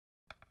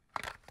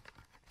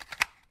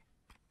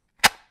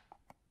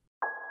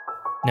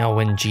Now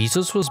when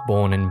Jesus was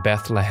born in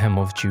Bethlehem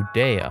of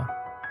Judea,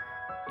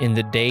 in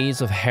the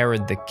days of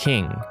Herod the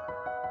king,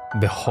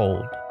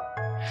 behold,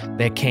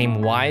 there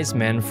came wise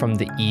men from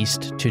the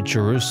east to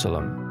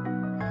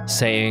Jerusalem,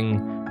 saying,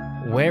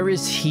 Where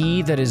is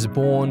he that is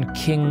born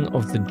King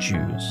of the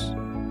Jews?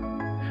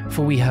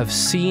 For we have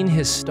seen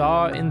his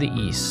star in the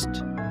east,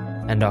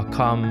 and are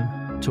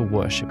come to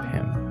worship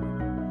him.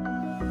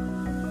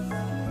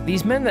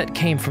 These men that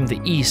came from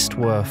the east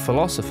were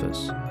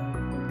philosophers.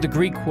 The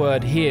Greek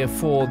word here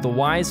for the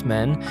wise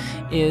men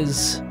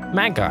is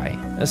magi,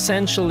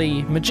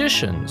 essentially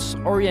magicians,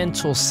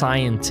 oriental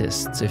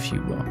scientists, if you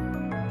will.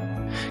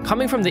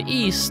 Coming from the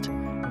east,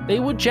 they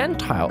were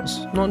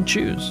Gentiles, not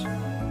Jews.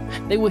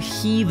 They were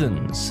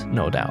heathens,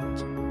 no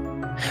doubt.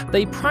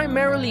 They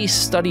primarily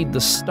studied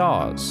the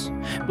stars,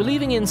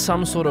 believing in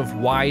some sort of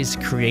wise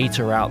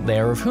creator out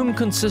there of whom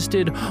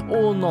consisted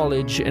all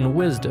knowledge and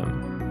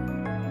wisdom.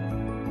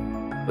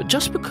 But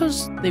just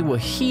because they were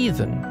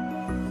heathen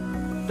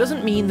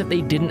doesn't mean that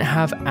they didn't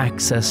have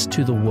access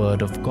to the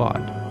Word of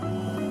God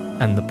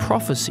and the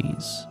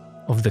prophecies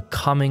of the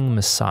coming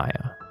Messiah.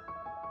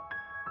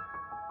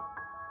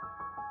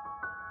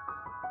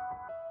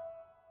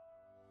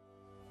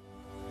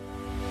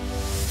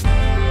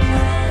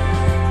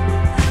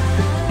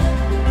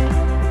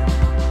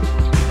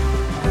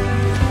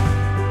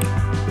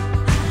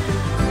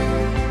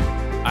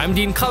 I'm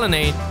Dean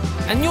Cullinane,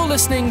 and you're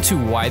listening to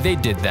Why They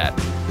Did That,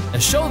 a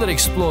show that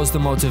explores the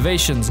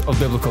motivations of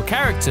biblical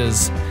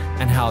characters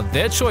and how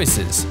their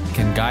choices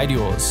can guide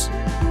yours.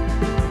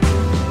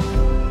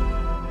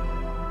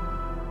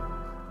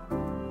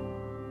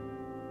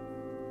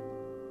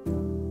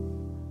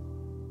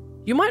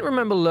 You might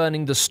remember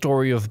learning the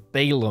story of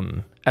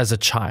Balaam as a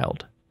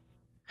child.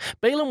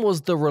 Balaam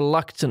was the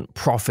reluctant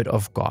prophet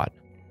of God.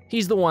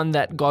 He's the one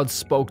that God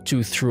spoke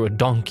to through a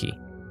donkey.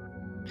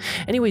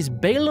 Anyways,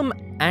 Balaam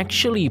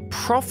actually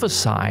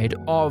prophesied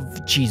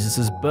of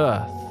Jesus'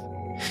 birth.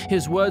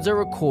 His words are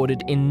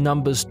recorded in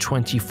Numbers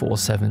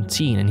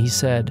 24:17, and he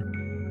said,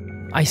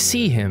 I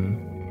see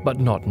him, but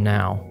not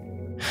now.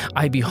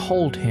 I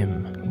behold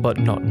him, but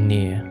not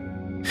near.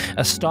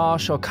 A star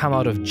shall come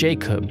out of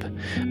Jacob,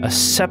 a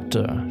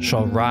scepter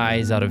shall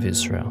rise out of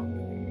Israel.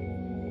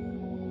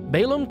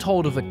 Balaam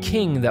told of a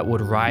king that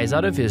would rise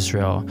out of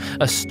Israel,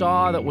 a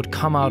star that would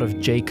come out of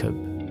Jacob.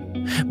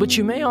 But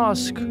you may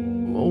ask,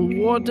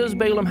 what does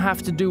Balaam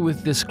have to do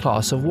with this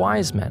class of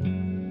wise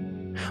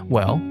men?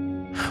 Well,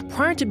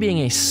 prior to being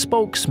a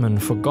spokesman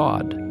for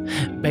God,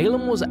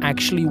 Balaam was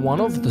actually one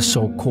of the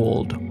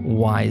so-called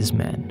wise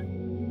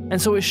men.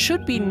 And so it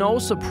should be no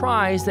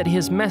surprise that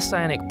his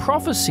messianic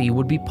prophecy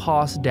would be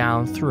passed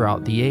down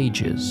throughout the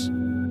ages.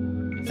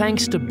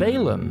 Thanks to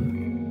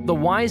Balaam, the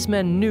wise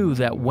men knew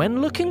that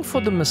when looking for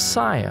the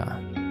Messiah,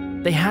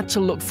 they had to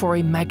look for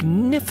a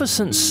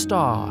magnificent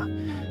star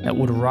that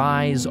would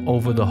rise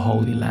over the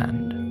Holy Land.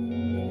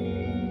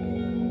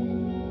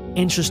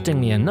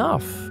 Interestingly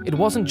enough, it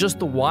wasn't just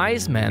the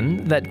wise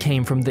men that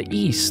came from the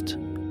east.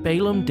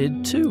 Balaam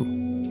did too.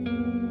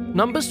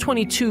 Numbers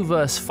 22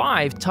 verse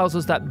 5 tells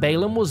us that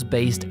Balaam was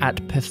based at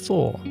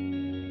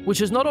Pethor, which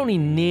is not only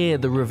near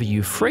the river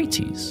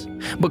Euphrates,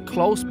 but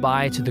close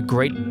by to the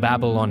great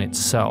Babylon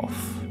itself.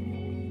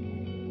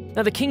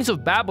 Now, the kings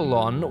of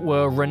Babylon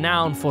were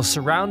renowned for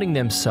surrounding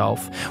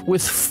themselves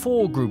with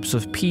four groups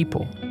of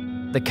people: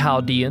 the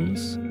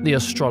Chaldeans, the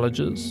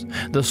astrologers,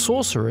 the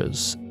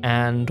sorcerers,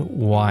 and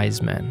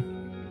wise men.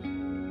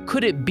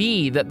 Could it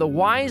be that the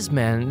wise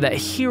men that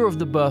hear of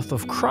the birth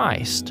of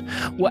Christ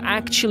were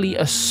actually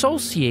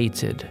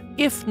associated,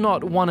 if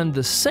not one and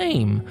the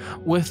same,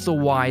 with the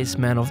wise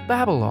men of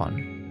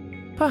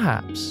Babylon?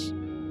 Perhaps.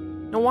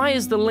 Now, why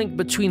is the link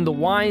between the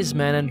wise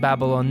men and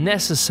Babylon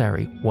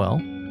necessary? Well,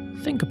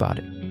 think about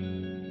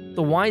it.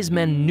 The wise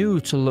men knew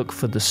to look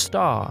for the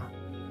star,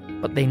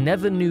 but they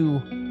never knew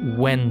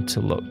when to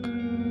look.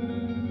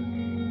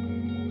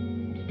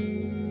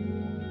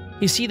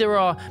 You see, there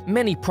are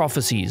many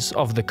prophecies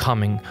of the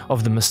coming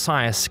of the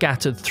Messiah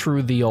scattered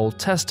through the Old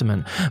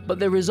Testament, but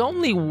there is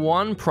only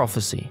one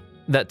prophecy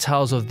that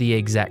tells of the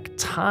exact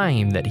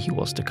time that he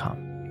was to come.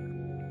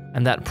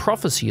 And that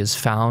prophecy is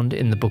found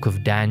in the book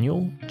of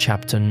Daniel,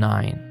 chapter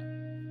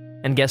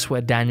 9. And guess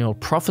where Daniel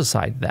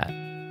prophesied that?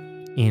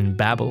 In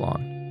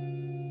Babylon.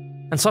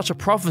 And such a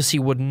prophecy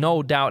would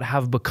no doubt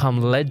have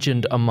become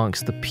legend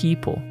amongst the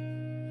people,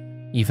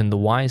 even the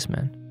wise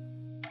men,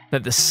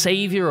 that the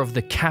savior of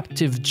the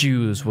captive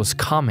Jews was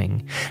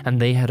coming, and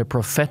they had a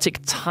prophetic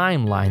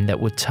timeline that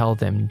would tell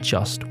them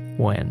just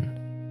when.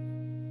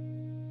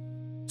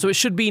 So it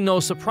should be no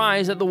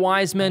surprise that the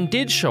wise men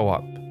did show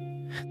up.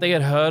 They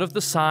had heard of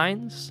the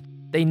signs,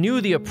 they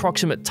knew the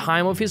approximate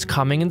time of his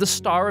coming, and the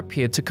star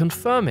appeared to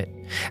confirm it.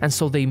 And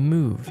so they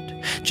moved,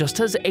 just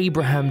as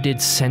Abraham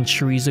did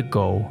centuries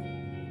ago,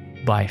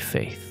 by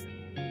faith.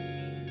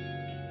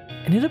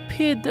 And it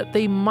appeared that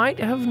they might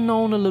have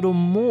known a little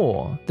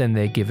more than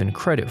they're given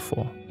credit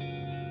for.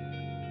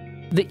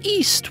 The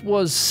East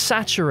was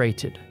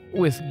saturated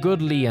with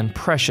goodly and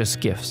precious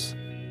gifts,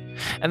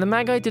 and the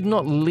Magi did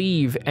not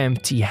leave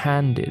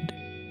empty-handed.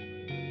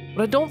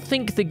 But I don't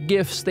think the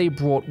gifts they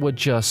brought were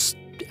just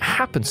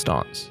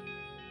happenstance.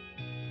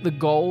 The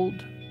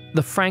gold,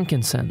 the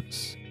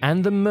frankincense,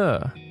 and the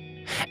myrrh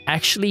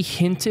actually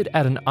hinted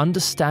at an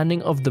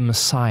understanding of the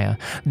Messiah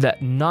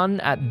that none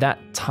at that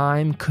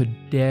time could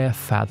dare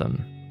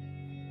fathom.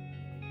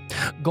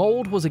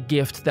 Gold was a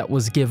gift that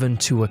was given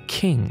to a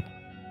king.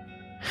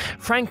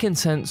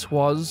 Frankincense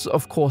was,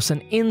 of course,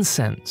 an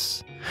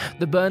incense,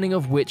 the burning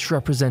of which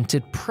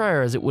represented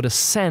prayer as it would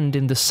ascend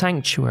in the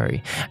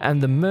sanctuary,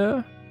 and the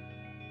myrrh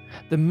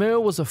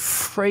was a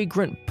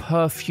fragrant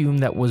perfume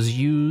that was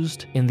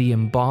used in the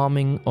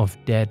embalming of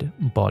dead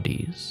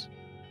bodies.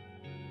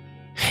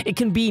 It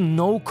can be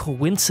no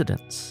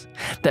coincidence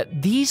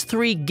that these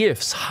three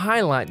gifts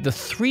highlight the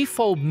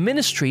threefold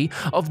ministry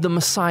of the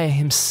Messiah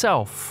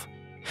himself,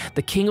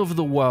 the King of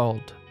the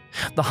world,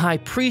 the High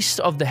Priest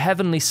of the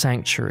heavenly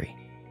sanctuary,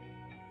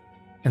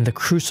 and the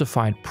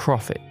crucified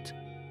prophet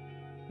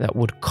that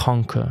would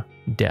conquer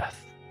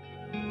death.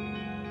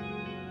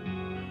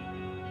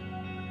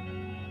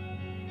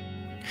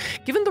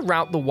 Given the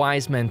route the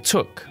wise men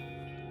took,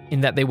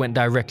 in that they went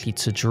directly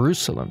to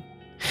Jerusalem,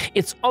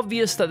 it's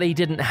obvious that they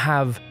didn't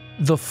have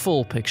the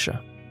full picture.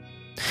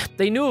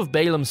 They knew of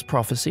Balaam's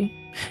prophecy,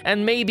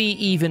 and maybe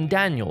even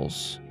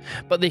Daniel's,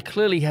 but they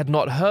clearly had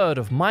not heard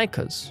of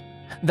Micah's,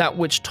 that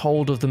which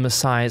told of the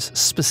Messiah's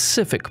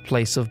specific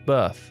place of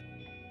birth,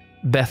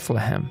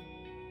 Bethlehem.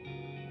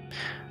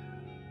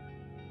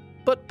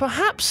 But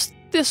perhaps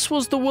this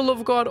was the will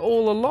of God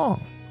all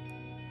along.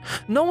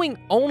 Knowing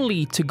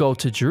only to go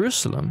to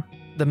Jerusalem,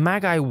 the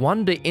Magi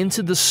wander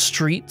into the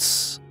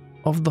streets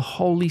of the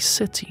holy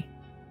city.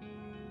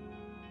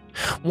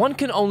 One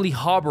can only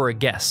harbor a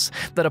guess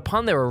that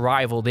upon their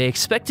arrival they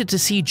expected to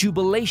see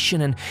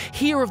jubilation and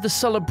hear of the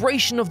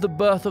celebration of the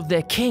birth of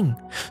their king.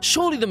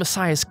 Surely the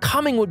Messiah's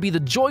coming would be the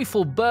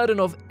joyful burden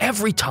of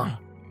every tongue.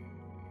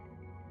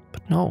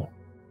 But no.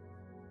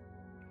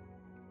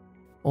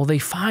 All they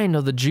find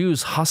are the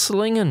Jews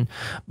hustling and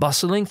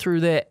bustling through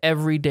their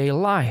everyday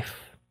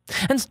life.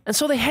 And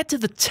so they head to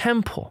the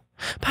temple.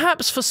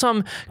 Perhaps for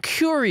some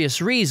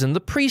curious reason, the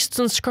priests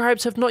and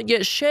scribes have not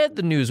yet shared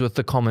the news with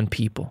the common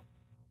people.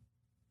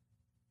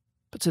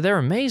 But to their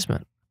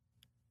amazement,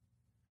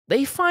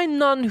 they find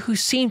none who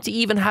seem to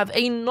even have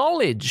a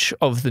knowledge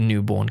of the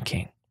newborn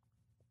king.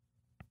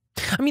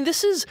 I mean,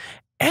 this is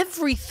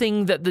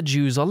everything that the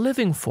Jews are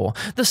living for.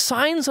 The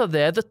signs are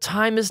there, the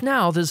time is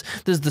now. There's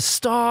the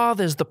star,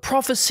 there's the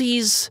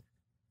prophecies.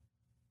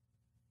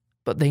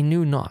 But they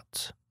knew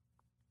not.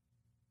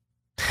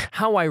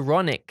 How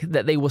ironic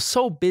that they were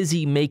so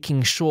busy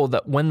making sure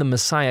that when the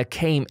Messiah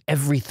came,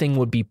 everything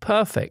would be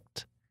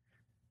perfect,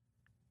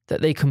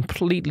 that they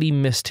completely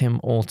missed him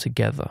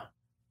altogether.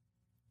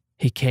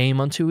 He came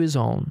unto his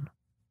own,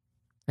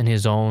 and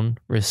his own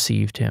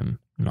received him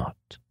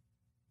not.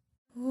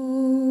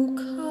 O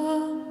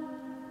come,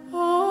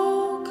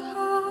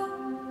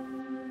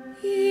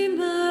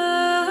 Emmanuel,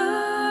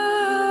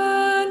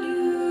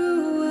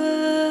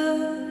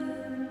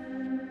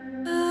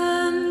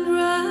 and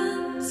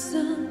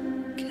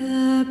ransom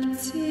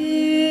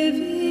captive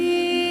Israel.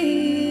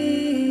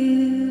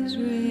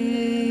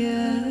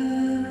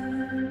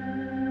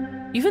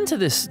 Even to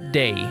this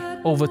day,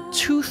 over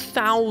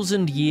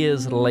 2,000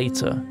 years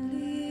later,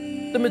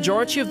 the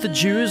majority of the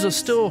Jews are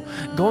still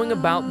going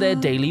about their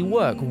daily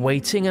work,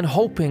 waiting and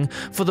hoping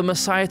for the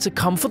Messiah to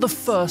come for the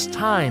first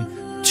time,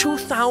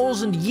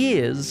 2,000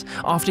 years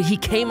after he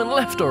came and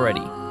left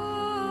already.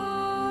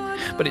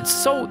 But it's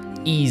so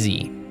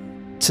easy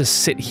to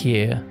sit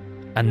here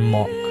and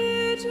mock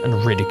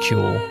and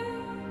ridicule.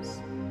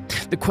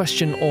 The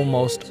question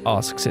almost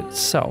asks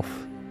itself,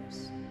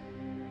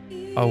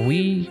 are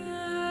we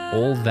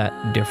all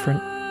that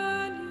different?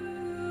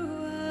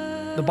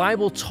 The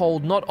Bible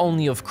told not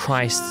only of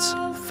Christ's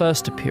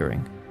first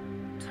appearing,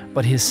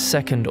 but his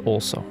second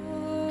also.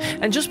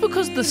 And just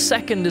because the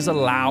second is a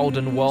loud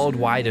and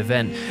worldwide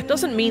event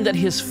doesn't mean that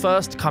his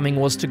first coming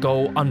was to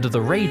go under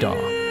the radar.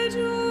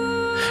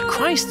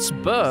 Christ's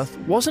birth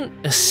wasn't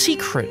a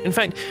secret. In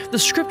fact, the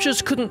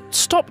scriptures couldn't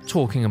stop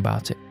talking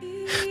about it.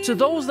 To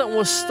those that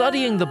were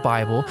studying the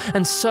Bible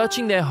and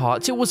searching their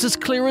hearts, it was as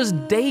clear as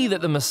day that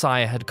the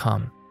Messiah had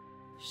come.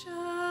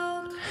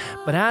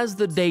 But as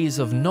the days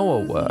of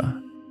Noah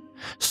were,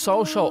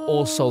 so shall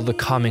also the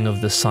coming of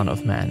the Son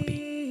of Man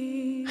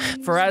be.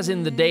 For as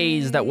in the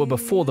days that were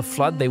before the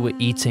flood they were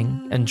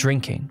eating and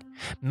drinking,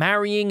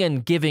 marrying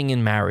and giving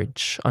in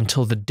marriage,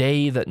 until the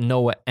day that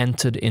Noah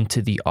entered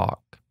into the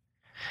ark.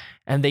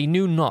 And they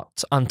knew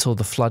not until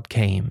the flood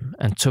came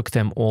and took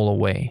them all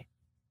away.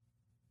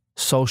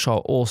 So shall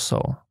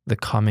also the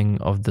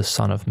coming of the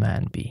Son of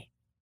Man be.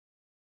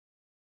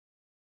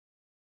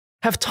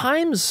 Have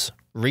times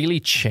really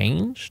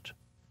changed?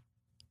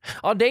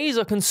 Our days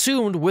are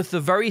consumed with the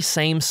very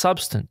same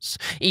substance.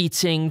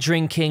 Eating,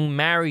 drinking,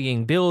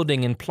 marrying,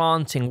 building and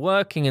planting,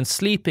 working and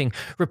sleeping.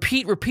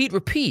 Repeat, repeat,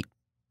 repeat.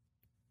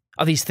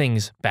 Are these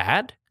things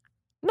bad?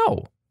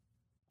 No.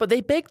 But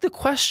they beg the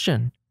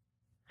question,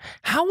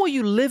 how are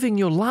you living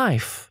your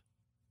life?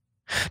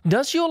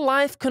 Does your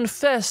life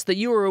confess that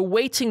you are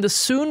awaiting the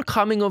soon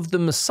coming of the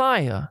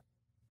Messiah?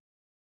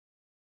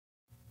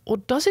 Or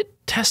does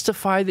it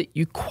testify that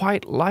you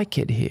quite like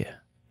it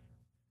here?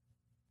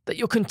 That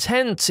you're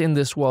content in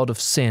this world of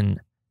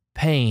sin,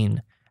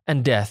 pain,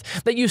 and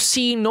death? That you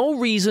see no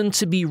reason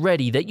to be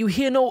ready? That you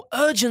hear no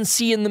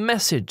urgency in the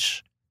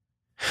message?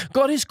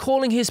 God is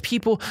calling His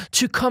people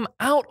to come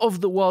out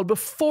of the world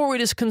before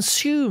it is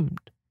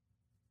consumed.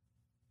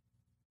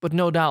 But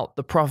no doubt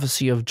the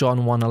prophecy of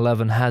John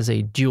 1:11 has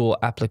a dual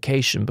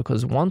application,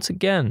 because once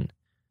again,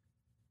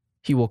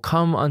 He will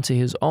come unto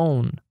His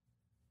own,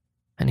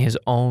 and His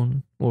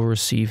own will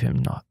receive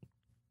Him not.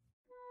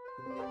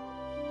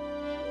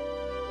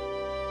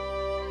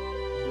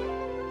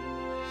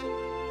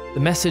 The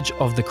message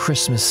of the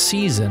Christmas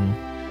season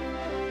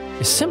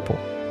is simple.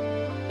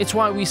 It's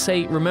why we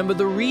say, remember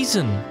the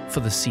reason for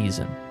the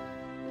season.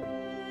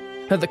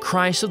 That the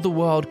Christ of the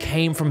world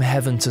came from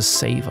heaven to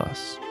save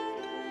us.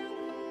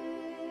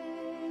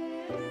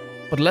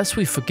 But lest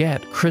we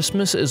forget,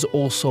 Christmas is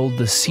also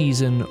the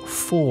season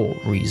for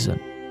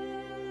reason.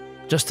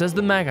 Just as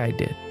the Magi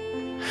did.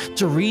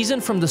 To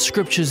reason from the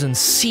scriptures and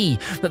see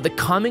that the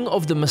coming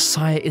of the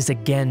Messiah is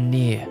again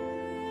near.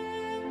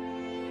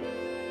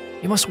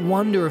 You must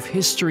wonder if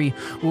history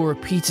will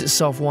repeat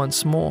itself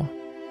once more.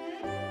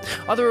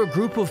 Are there a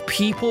group of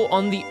people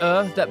on the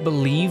earth that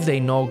believe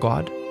they know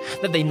God,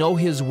 that they know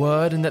His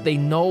word, and that they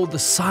know the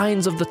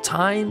signs of the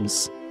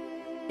times?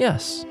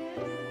 Yes.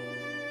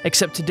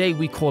 Except today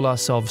we call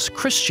ourselves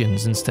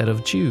Christians instead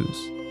of Jews.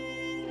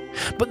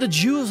 But the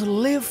Jews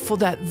live for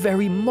that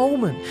very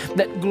moment,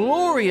 that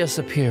glorious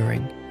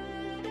appearing,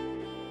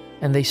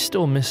 and they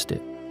still missed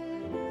it.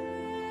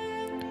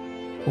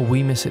 Will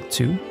we miss it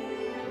too?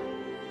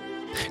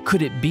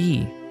 Could it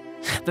be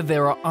that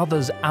there are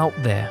others out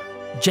there,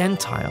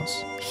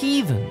 Gentiles,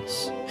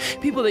 heathens,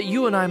 people that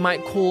you and I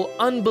might call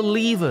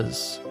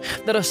unbelievers,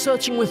 that are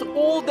searching with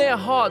all their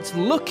hearts,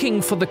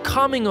 looking for the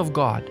coming of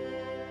God?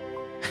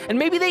 And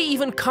maybe they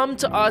even come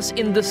to us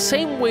in the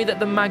same way that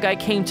the Magi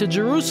came to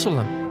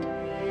Jerusalem.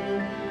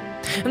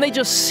 And they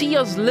just see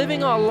us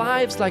living our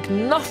lives like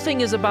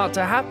nothing is about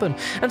to happen,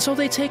 and so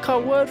they take our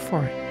word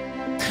for it.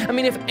 I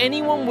mean, if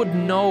anyone would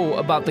know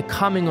about the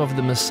coming of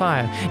the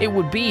Messiah, it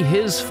would be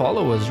His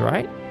followers,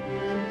 right?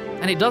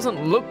 And it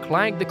doesn't look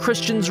like the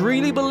Christians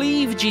really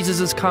believe Jesus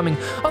is coming.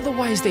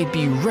 Otherwise, they'd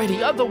be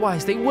ready.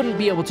 Otherwise, they wouldn't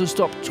be able to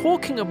stop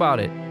talking about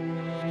it.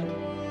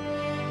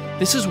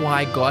 This is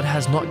why God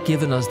has not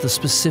given us the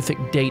specific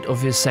date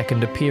of His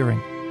second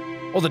appearing,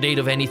 or the date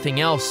of anything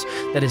else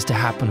that is to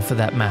happen for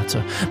that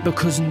matter,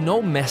 because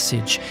no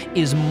message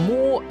is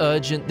more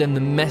urgent than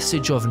the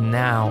message of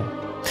now.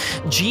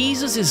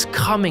 Jesus is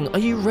coming. Are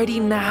you ready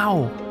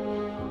now?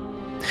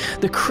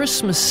 The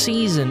Christmas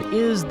season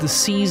is the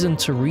season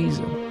to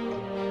reason,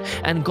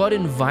 and God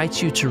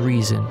invites you to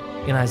reason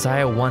in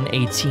Isaiah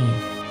 1:18.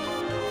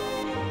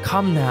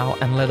 Come now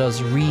and let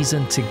us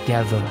reason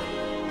together,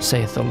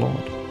 saith the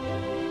Lord.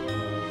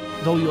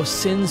 Though your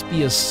sins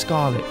be as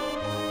scarlet,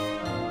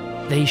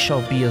 they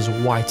shall be as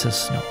white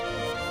as snow.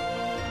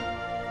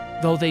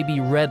 Though they be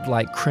red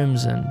like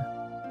crimson,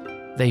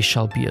 they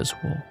shall be as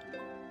wool.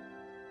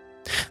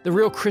 The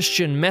real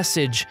Christian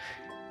message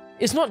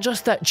is not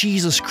just that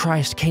Jesus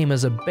Christ came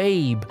as a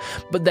babe,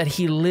 but that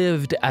He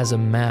lived as a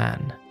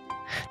man,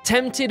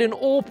 tempted in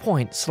all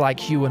points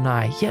like you and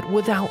I, yet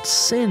without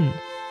sin.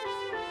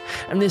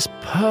 And this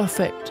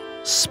perfect,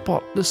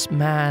 spotless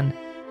man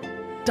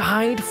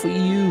died for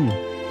you.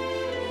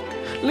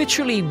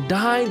 Literally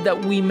died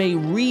that we may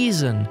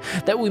reason,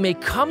 that we may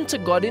come to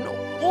God in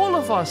all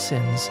of our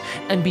sins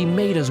and be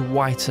made as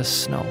white as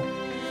snow.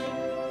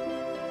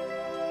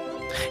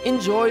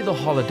 Enjoy the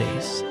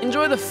holidays.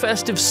 Enjoy the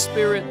festive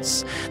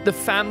spirits, the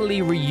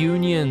family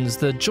reunions,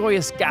 the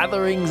joyous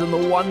gatherings, and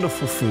the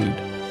wonderful food.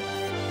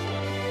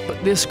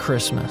 But this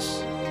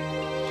Christmas,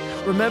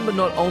 remember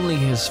not only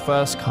His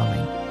first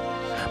coming,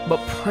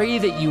 but pray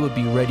that you would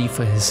be ready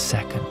for His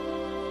second.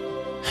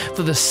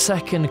 For the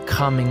second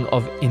coming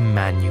of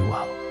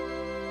Emmanuel,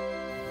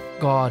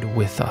 God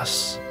with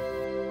us.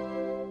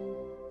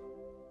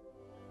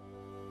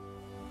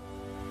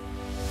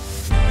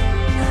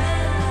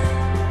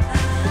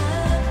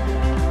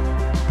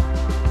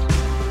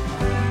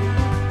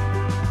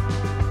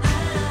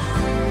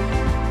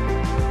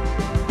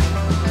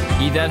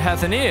 He that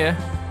hath an ear,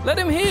 let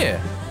him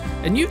hear.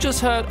 And you've just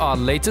heard our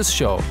latest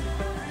show.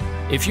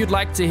 If you'd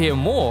like to hear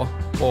more,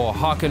 or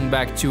hearken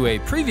back to a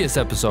previous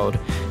episode,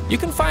 you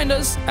can find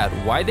us at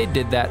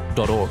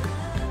whytheydidthat.org.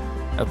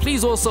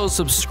 Please also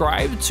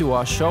subscribe to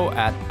our show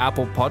at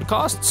Apple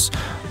Podcasts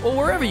or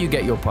wherever you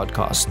get your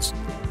podcasts.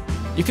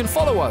 You can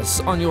follow us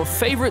on your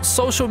favorite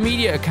social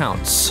media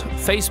accounts,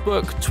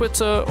 Facebook,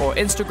 Twitter, or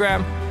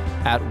Instagram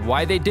at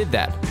Why They Did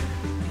That.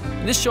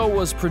 This show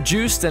was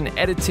produced and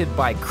edited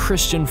by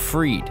Christian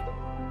Freed.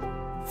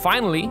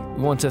 Finally,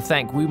 we want to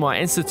thank Weimar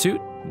Institute,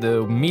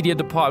 the media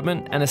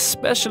department, and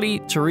especially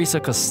Teresa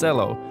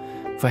Costello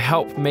for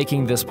help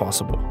making this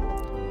possible.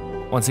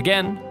 Once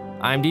again,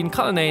 I'm Dean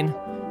Cullinane,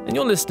 and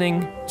you're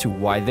listening to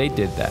Why They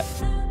Did That.